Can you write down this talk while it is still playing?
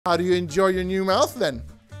How do you enjoy your new mouth then?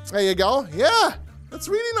 There you go. Yeah, that's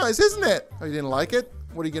really nice, isn't it? Oh, you didn't like it?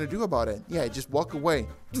 What are you gonna do about it? Yeah, just walk away.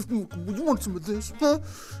 You want some of this? Huh?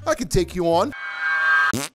 I can take you on.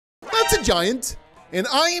 That's a giant. And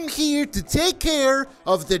I am here to take care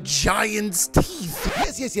of the giant's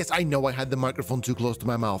teeth. Yes, I know I had the microphone too close to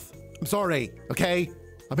my mouth. I'm sorry, okay?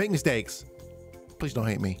 I make mistakes. Please don't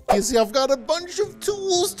hate me. You see, I've got a bunch of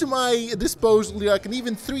tools to my disposal. I can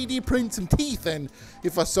even 3D print some teeth in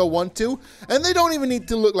if I so want to. And they don't even need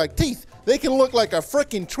to look like teeth. They can look like a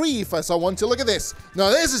freaking tree if I so want to. Look at this.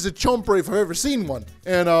 Now, this is a chomper if I've ever seen one.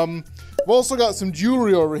 And we've also got some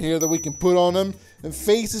jewelry over here that we can put on them. And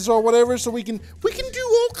faces or whatever, so we can do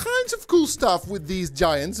all kinds of cool stuff with these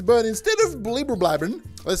giants. But instead of blibber blabbering,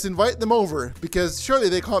 let's invite them over, because surely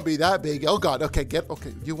they can't be that big. Oh god, okay,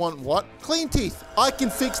 you want what? Clean teeth. I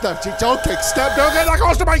can fix that. Okay, step, don't get that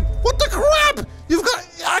close to me. What the crap? You've got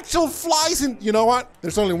actual flies in. You know what?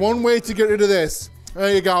 There's only one way to get rid of this.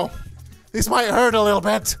 There you go. This might hurt a little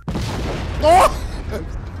bit. Oh,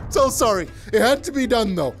 so sorry. It had to be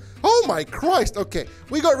done though. Oh my Christ, okay.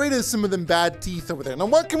 We got rid of some of them bad teeth over there. Now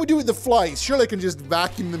what can we do with the flies? Surely I can just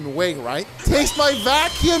vacuum them away, right? Taste my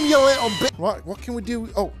vacuum, you little bit. What can we do?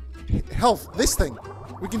 Oh, health, this thing.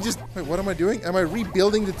 We can just, wait, what am I doing? Am I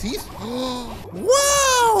rebuilding the teeth?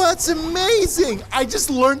 Wow, that's amazing. I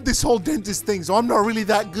just learned this whole dentist thing, so I'm not really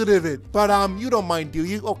that good at it. But you don't mind, do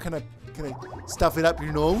you? Oh, can I stuff it up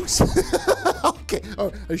your nose? Okay,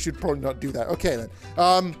 oh, I should probably not do that. Okay then,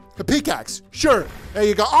 a pickaxe, sure. There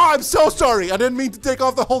you go. Oh, I'm so sorry. I didn't mean to take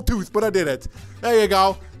off the whole tooth, but I did it. There you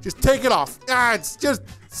go. Just take it off. Ah, it's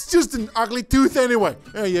just an ugly tooth anyway.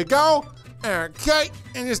 There you go. Okay,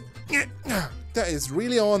 and just, that is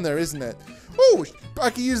really on there, isn't it? Oh,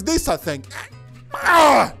 I can use this, I think.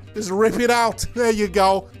 Ah, just rip it out. There you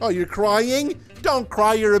go. Oh, you're crying? Don't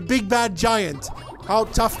cry, you're a big bad giant. How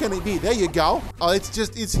tough can it be? There you go. Oh,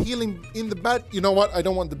 it's healing in the bad. You know what? I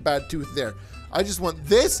don't want the bad tooth there. I just want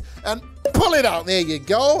this and pull it out. There you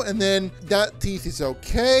go. And then that teeth is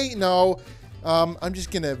okay. Now, I'm just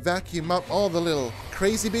gonna vacuum up all the little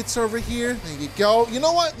crazy bits over here. There you go. You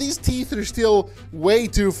know what? These teeth are still way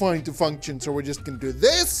too fine to function. So we're just gonna do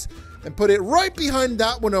this and put it right behind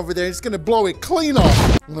that one over there. It's gonna blow it clean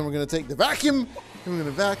off. And then we're gonna take the vacuum. And we're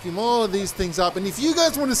gonna vacuum all of these things up. And if you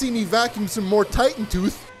guys want to see me vacuum some more Titan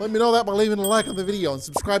tooth, let me know that by leaving a like on the video and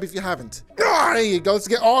subscribe if you haven't. Ah, there you go. Let's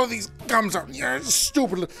get all of these gums out. Yeah,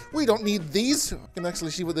 stupid. We don't need these. I can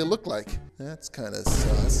actually see what they look like. That's kind of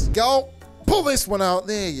sus. Go. Pull this one out.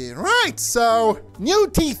 There you go. Right, so new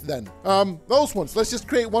teeth then. Those ones. Let's just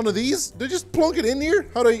create one of these. They just plug it in here.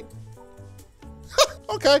 How do I...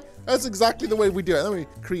 Okay, that's exactly the way we do it. Let me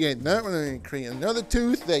create that one. Let me create another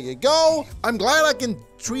tooth. There you go. I'm glad I can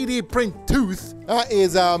 3D print tooth. That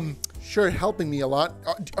is sure helping me a lot.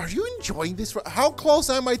 Are you enjoying this? How close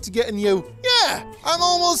am I to getting you? Yeah, I'm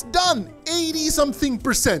almost done.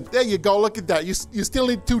 80-something%. There you go. Look at that. You still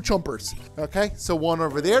need 2 chompers. Okay, so one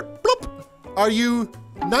over there. Bloop. Are you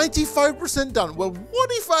 95% done? Well, what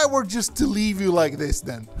if I were just to leave you like this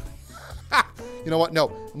then? You know what?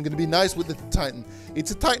 No, I'm gonna be nice with the Titan. It's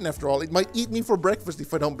a Titan after all. It might eat me for breakfast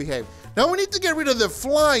if I don't behave. Now we need to get rid of the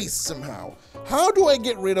flies somehow. How do I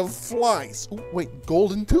get rid of flies? Ooh, wait,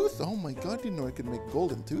 golden tooth? Oh my god, I didn't know I could make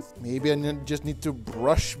golden tooth. Maybe I just need to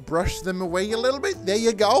brush them away a little bit. There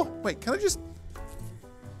you go. Wait, can I just...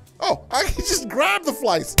 Oh, I can just grab the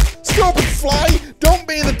flies. Stupid fly! Don't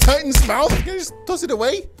be in the Titan's mouth. Can I just toss it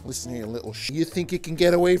away? Listen here, little You think you can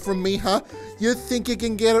get away from me, huh? You think you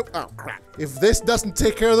can get... Oh, crap. If this doesn't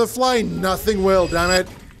take care of the fly, nothing will, damn it.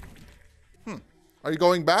 Are you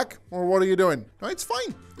going back? Or what are you doing? No, it's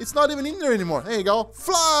fine. It's not even in there anymore. There you go.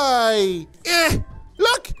 Fly!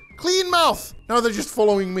 Look! Clean mouth. Now they're just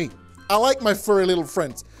following me. I like my furry little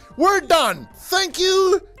friends. We're done. Thank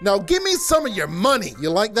you. Now give me some of your money. You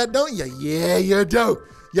like that, don't you? Yeah, you do.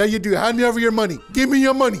 Yeah, you do. Hand me over your money. Give me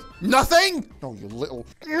your money. Nothing? No, you little...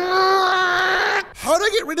 How do I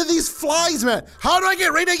get rid of these flies, man? How do I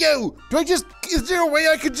get rid of you? Is there a way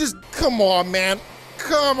I could just... Come on, man.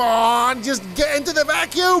 Come on. Just get into the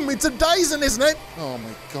vacuum. It's a Dyson, isn't it? Oh,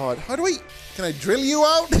 my God. How do I... Can I drill you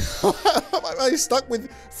out? Am I stuck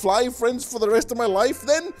with fly friends for the rest of my life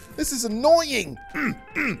then? This is annoying.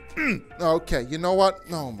 Okay, you know what?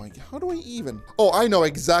 Oh my god, how do I even? Oh, I know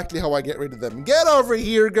exactly how I get rid of them. Get over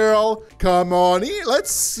here, girl. Come on,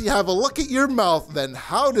 let's have a look at your mouth then.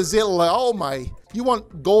 How does it look? Oh my, you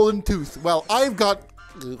want golden tooth. Well, I've got,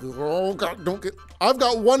 oh god, I've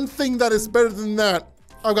got one thing that is better than that.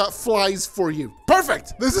 I've got flies for you.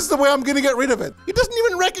 Perfect. This is the way I'm gonna get rid of it. He doesn't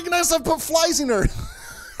even recognize I've put flies in her.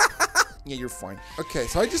 Yeah, you're fine. Okay,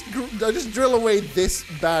 so I just drill away this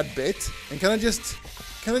bad bit, and can I just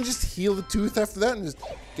heal the tooth after that and just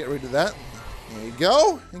get rid of that? There you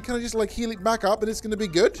go. And can I just like heal it back up and it's gonna be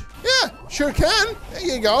good? Yeah, sure can. There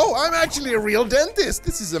you go. I'm actually a real dentist.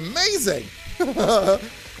 This is amazing.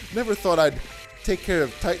 Never thought I'd take care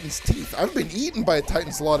of Titan's teeth. I've been eaten by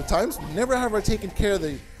Titans a lot of times. Never have I taken care of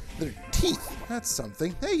their teeth. That's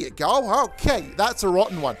something. There you go. Okay, that's a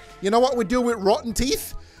rotten one. You know what we do with rotten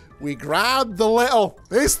teeth? We grab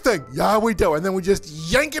this thing. Yeah, we do. And then we just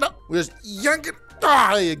yank it up. We just yank it.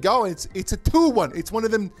 Ah, there you go. It's a 2-1. It's one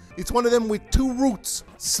of them with 2 roots.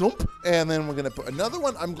 Slump. And then we're gonna put another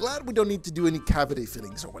one. I'm glad we don't need to do any cavity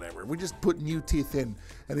fillings or whatever. We just put new teeth in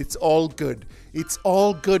and it's all good. It's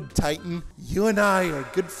all good, Titan. You and I are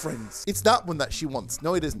good friends. It's that one that she wants.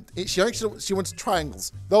 No, it isn't. She wants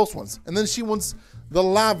triangles. Those ones. And then she wants the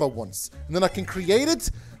lava ones. And then I can create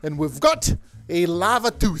it and we've got a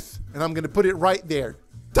lava tooth. And I'm gonna put it right there.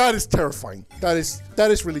 That is terrifying. That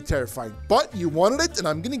is really terrifying. But you wanted it, and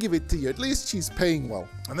I'm gonna give it to you. At least she's paying well.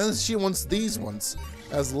 And then she wants these ones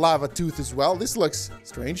as lava tooth as well. This looks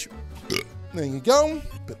strange. There you go.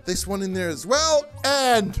 Put this one in there as well,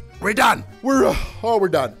 and we're done. We're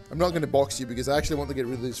done. I'm not gonna box you because I actually want to get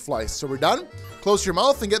rid of these flies. So we're done. Close your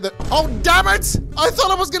mouth and get the. Oh damn it! I thought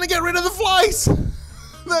I was gonna get rid of the flies.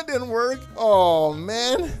 That didn't work. Oh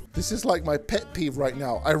man, this is like my pet peeve right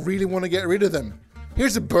now. I really want to get rid of them.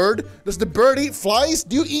 Here's a bird. Does the bird eat flies?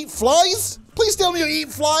 Do you eat flies? Please tell me you eat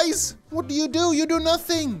flies. What do? You do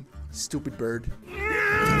nothing. Stupid bird.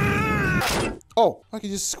 Oh, I can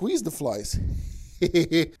just squeeze the flies.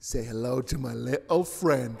 Say hello to my little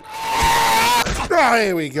friend. Ah,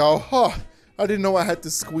 here we go. Oh, I didn't know I had to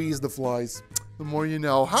squeeze the flies. The more you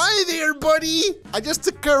know. Hi there, buddy. I just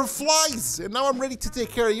took care of flies, and now I'm ready to take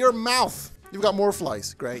care of your mouth. You've got more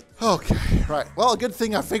flies. Great. Okay, right. Well, a good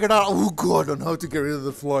thing I figured out, oh God, on how to get rid of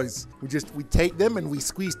the flies. We take them and we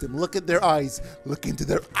squeeze them. Look at their eyes. Look into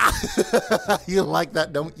their You like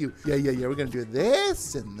that, don't you? Yeah. We're gonna do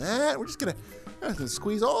this and that. We're just gonna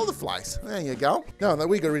squeeze all the flies. There you go. Now that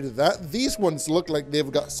we got rid of that, these ones look like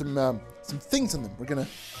they've got some things in them. We're gonna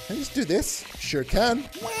just do this. Sure can.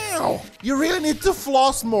 Wow. You really need to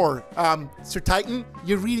floss more, Sir Titan.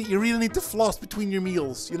 You really need to floss between your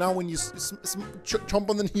meals. You know, when you chomp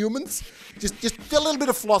on the humans, just do a little bit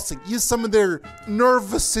of flossing. Use some of their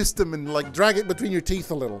nervous system and like drag it between your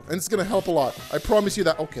teeth a little, and it's gonna help a lot. I promise you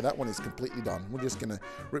that. Okay, that one is completely done. We're just gonna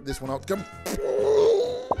rip this one out. Come.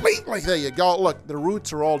 Like there you go. Look, the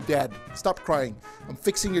roots are all dead. Stop crying. I'm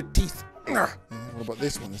fixing your teeth. What about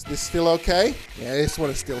this one? Is this still okay? Yeah, this one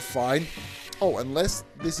is still fine. Oh, unless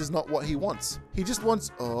this is not what he wants. He just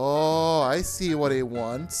wants, oh, I see what he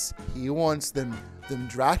wants. He wants them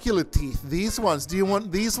Dracula teeth. These ones. Do you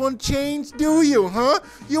want these one changed? Do you, huh?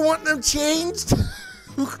 You want them changed?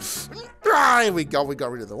 Here we go. We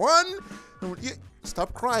got rid of the one.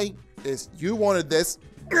 Stop crying. You wanted this.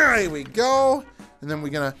 Here we go. And then we're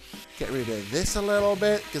gonna get rid of this a little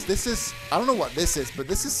bit, because this is, I don't know what this is, but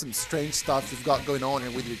this is some strange stuff you've got going on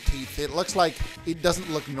here with your teeth. It looks like it doesn't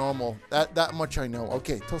look normal. That much I know.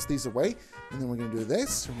 Okay, toss these away. And then we're gonna do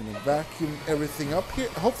this. We're gonna vacuum everything up here.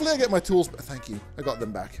 Hopefully I get my tools, but thank you. I got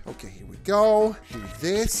them back. Okay, here we go. Do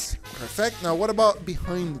this. Perfect. Now what about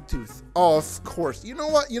behind the tooth? Oh, of course. You know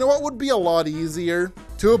what? You know what would be a lot easier?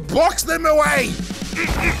 To box them away!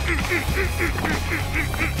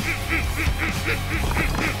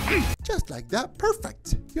 Just like that.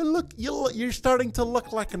 Perfect. You're starting to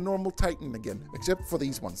look like a normal Titan again, except for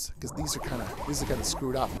these ones, because these are kind of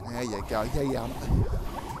screwed up. There you go. Yeah.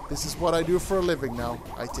 This is what I do for a living now.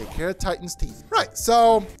 I take care of Titan's teeth. Right.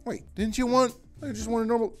 So wait, didn't you want? I just want a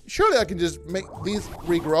normal. Surely I can just make these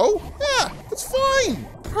regrow. Yeah, that's fine.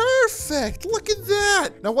 Perfect. Look at that.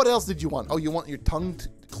 Now what else did you want? Oh, you want your tongue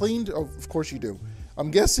cleaned? Oh, of course you do. I'm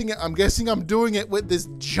guessing I'm doing it with this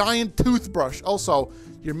giant toothbrush. Also,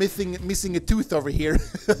 you're missing a tooth over here.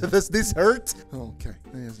 Does this hurt? Okay.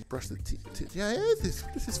 Brush the teeth. Yeah, this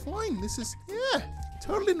is fine. This is, yeah,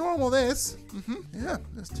 totally normal, this. Yeah,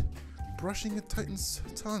 just brushing a Titan's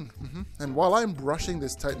tongue. And while I'm brushing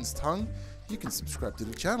this Titan's tongue, you can subscribe to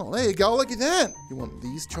the channel. There you go, look at that. You want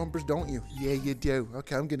these chompers, don't you? Yeah, you do.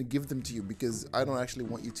 Okay, I'm gonna give them to you because I don't actually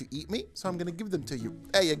want you to eat me, so I'm gonna give them to you.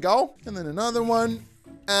 There you go. And then another one.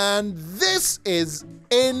 And this is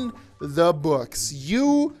in the books.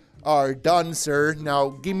 You are done, sir. Now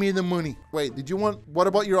give me the money. Wait, what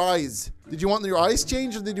about your eyes? Did you want your eyes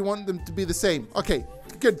changed or did you want them to be the same? Okay,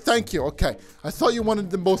 good. Thank you. Okay. I thought you wanted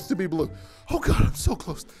them both to be blue. Oh, God, I'm so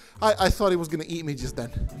close. I thought he was going to eat me just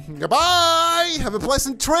then. Goodbye. Have a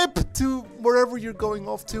pleasant trip to wherever you're going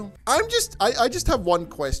off to. I just have one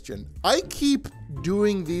question. I keep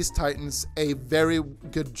doing these Titans a very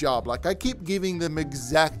good job. Like, I keep giving them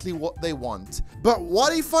exactly what they want. But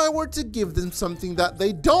what if I were to give them something that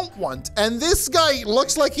they don't want? And this guy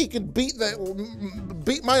looks like he could beat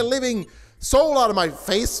my living soul out of my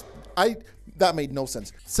face. That made no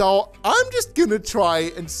sense. So I'm just gonna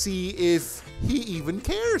try and see if he even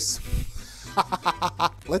cares.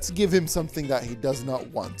 Let's give him something that he does not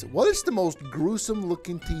want. What is the most gruesome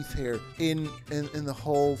looking teeth here in the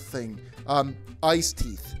whole thing? Ice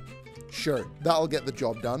teeth. Sure, that'll get the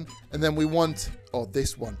job done. And then we want, oh,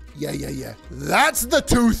 this one. Yeah. That's the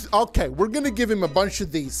tooth. Okay, we're gonna give him a bunch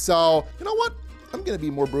of these. So, you know what? I'm gonna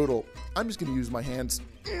be more brutal. I'm just gonna use my hands.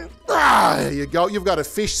 There you go. You've got a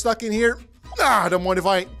fish stuck in here. I don't mind if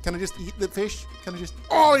can I just eat the fish? Can I just,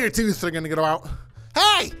 all your teeth are gonna get out.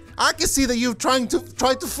 Hey, I can see that you've tried to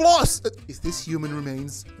floss. Is this human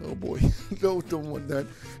remains? Oh boy, no, don't want that.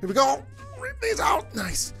 Here we go, rip these out,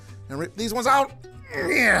 nice. And rip these ones out,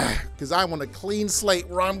 yeah, because I want a clean slate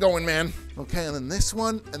where I'm going, man. Okay, and then this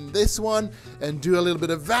one, and do a little bit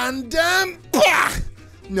of Van Damme.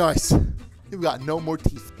 Nice. You've got no more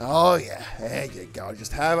teeth. Oh yeah, there you go.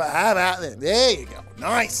 Just have at them. There you go.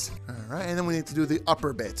 Nice. All right, and then we need to do the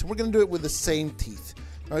upper bit. We're gonna do it with the same teeth.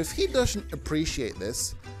 Now, if he doesn't appreciate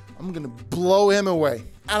this, I'm gonna blow him away.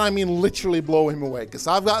 And I mean literally blow him away, because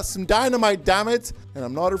I've got some dynamite, damn it. And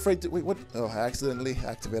I'm not afraid to, wait, what? Oh, I accidentally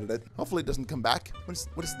activated it. Hopefully it doesn't come back.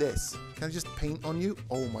 What is this? Can I just paint on you?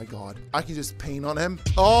 Oh my God, I can just paint on him.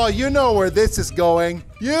 Oh, you know where this is going.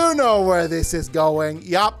 You know where this is going.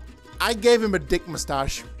 Yup. I gave him a dick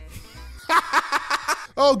mustache.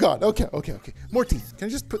 Oh God, okay. More teeth. Can I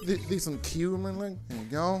just put these on cue in my leg? There you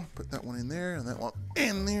go. Put that one in there and that one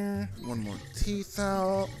in there. One more teeth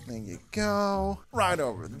out. There you go. Right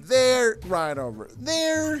over there, right over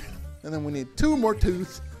there. And then we need two more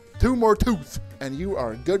tooth. And you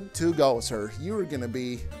are good to go, sir. You are gonna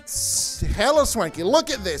be hella swanky. Look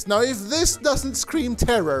at this. Now, if this doesn't scream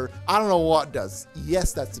terror, I don't know what does.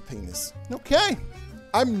 Yes, that's a penis. Okay.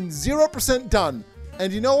 I'm 0% done.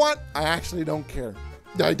 And you know what? I actually don't care.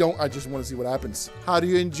 I just want to see what happens. How do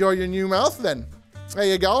you enjoy your new mouth then? There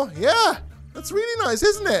you go. Yeah, that's really nice,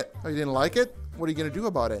 isn't it? Oh, you didn't like it? What are you going to do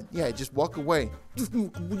about it? Yeah, just walk away.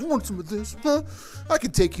 You want some of this? Huh? I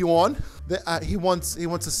can take you on. He wants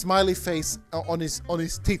a smiley face on his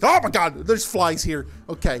teeth. Oh my God, there's flies here.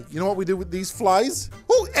 Okay, you know what we do with these flies?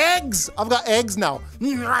 Oh, eggs! I've got eggs now.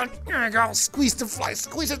 Squeeze the fly,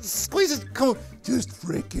 squeeze it. Come on, just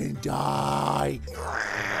freaking die.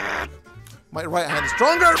 My right hand is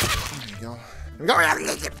stronger. There you go. Here we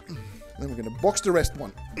go. Then we're gonna box the rest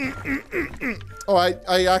one. Oh,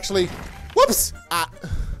 I actually. Whoops!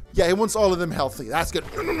 Yeah, he wants all of them healthy. That's good.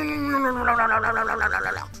 There you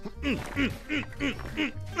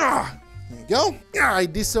go. I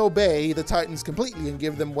disobey the Titans completely and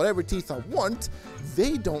give them whatever teeth I want.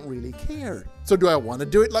 They don't really care. So do I want to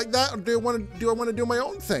do it like that, or do I want to do my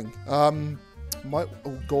own thing?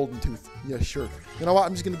 Golden tooth. Yeah, sure. You know what?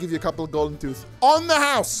 I'm just gonna give you a couple of golden tooth on the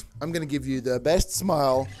house. I'm gonna give you the best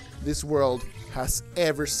smile this world has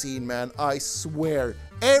ever seen, man. I swear.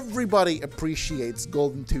 Everybody appreciates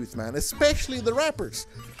golden tooth, man, especially the rappers.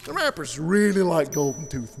 The rappers really like golden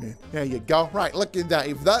tooth, man. There you go. Right, look at that.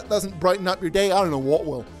 If that doesn't brighten up your day, I don't know what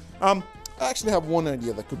will. I actually have one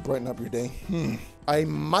idea that could brighten up your day. I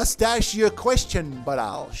must ask you a question, but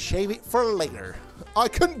I'll shave it for later. I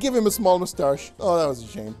couldn't give him a small mustache. Oh, that was a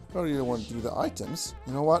shame. I really want to do the items.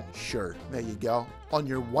 You know what? Sure. There you go. On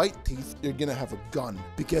your white teeth, you're gonna have a gun,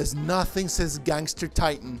 because nothing says gangster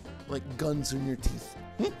Titan like guns in your teeth.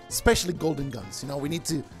 Especially golden guns. You know, we need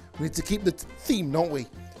to keep the theme, don't we?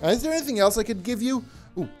 Is there anything else I could give you?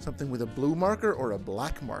 Ooh, something with a blue marker or a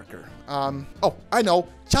black marker. Oh, I know.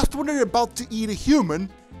 Just when they're about to eat a human,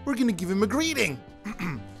 we're gonna give him a greeting.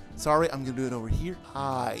 Sorry, I'm gonna do it over here.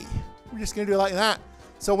 Hi. We're just gonna do it like that.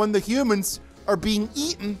 So when the humans are being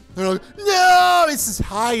eaten, they're like, no, it's this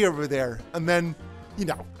high over there. And then, you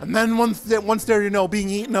know, once they're, you know, being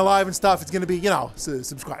eaten alive and stuff, it's gonna be, you know,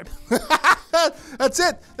 subscribe. That's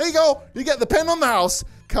it. There you go. You get the pen on the house.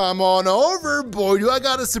 Come on over, boy. I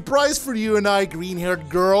got a surprise for you and I, green-haired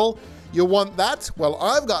girl. You want that? Well,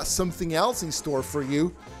 I've got something else in store for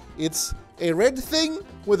you. It's a red thing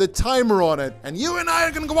with a timer on it. And you and I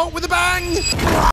are gonna go out with a bang.